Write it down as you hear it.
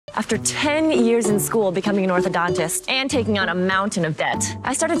After 10 years in school becoming an orthodontist and taking on a mountain of debt,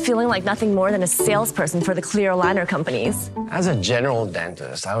 I started feeling like nothing more than a salesperson for the clear aligner companies. As a general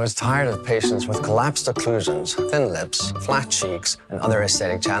dentist, I was tired of patients with collapsed occlusions, thin lips, flat cheeks, and other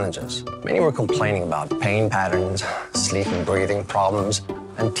aesthetic challenges. Many were complaining about pain patterns, sleep and breathing problems,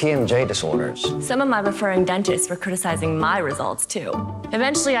 and TMJ disorders. Some of my referring dentists were criticizing my results too.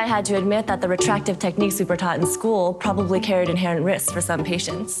 Eventually, I had to admit that the retractive techniques we were taught in school probably carried inherent risks for some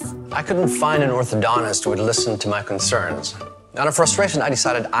patients. I couldn't find an orthodontist who would listen to my concerns. Out of frustration, I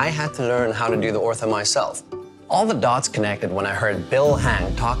decided I had to learn how to do the ortho myself. All the dots connected when I heard Bill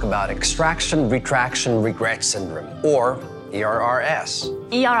Hang talk about extraction, retraction, regret syndrome, or E.R.R.S.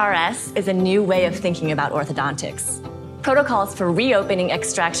 E.R.R.S. is a new way of thinking about orthodontics. Protocols for reopening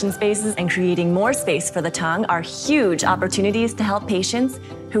extraction spaces and creating more space for the tongue are huge opportunities to help patients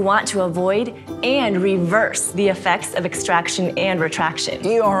who want to avoid and reverse the effects of extraction and retraction.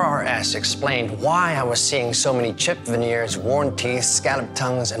 E.R.R.S. explained why I was seeing so many chipped veneers, worn teeth, scalloped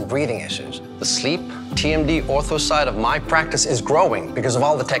tongues, and breathing issues. The sleep, TMD ortho side of my practice is growing because of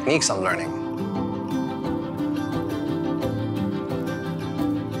all the techniques I'm learning.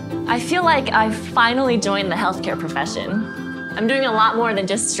 I feel like I've finally joined the healthcare profession. I'm doing a lot more than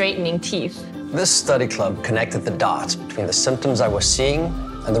just straightening teeth. This study club connected the dots between the symptoms I was seeing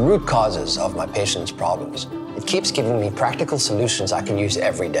and the root causes of my patients' problems. It keeps giving me practical solutions I can use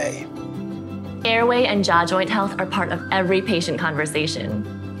every day. Airway and jaw joint health are part of every patient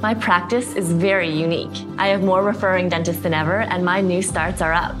conversation. My practice is very unique. I have more referring dentists than ever, and my new starts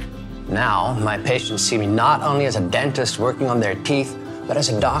are up. Now, my patients see me not only as a dentist working on their teeth, but as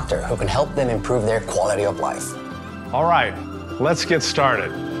a doctor who can help them improve their quality of life. All right, let's get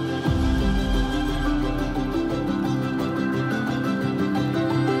started.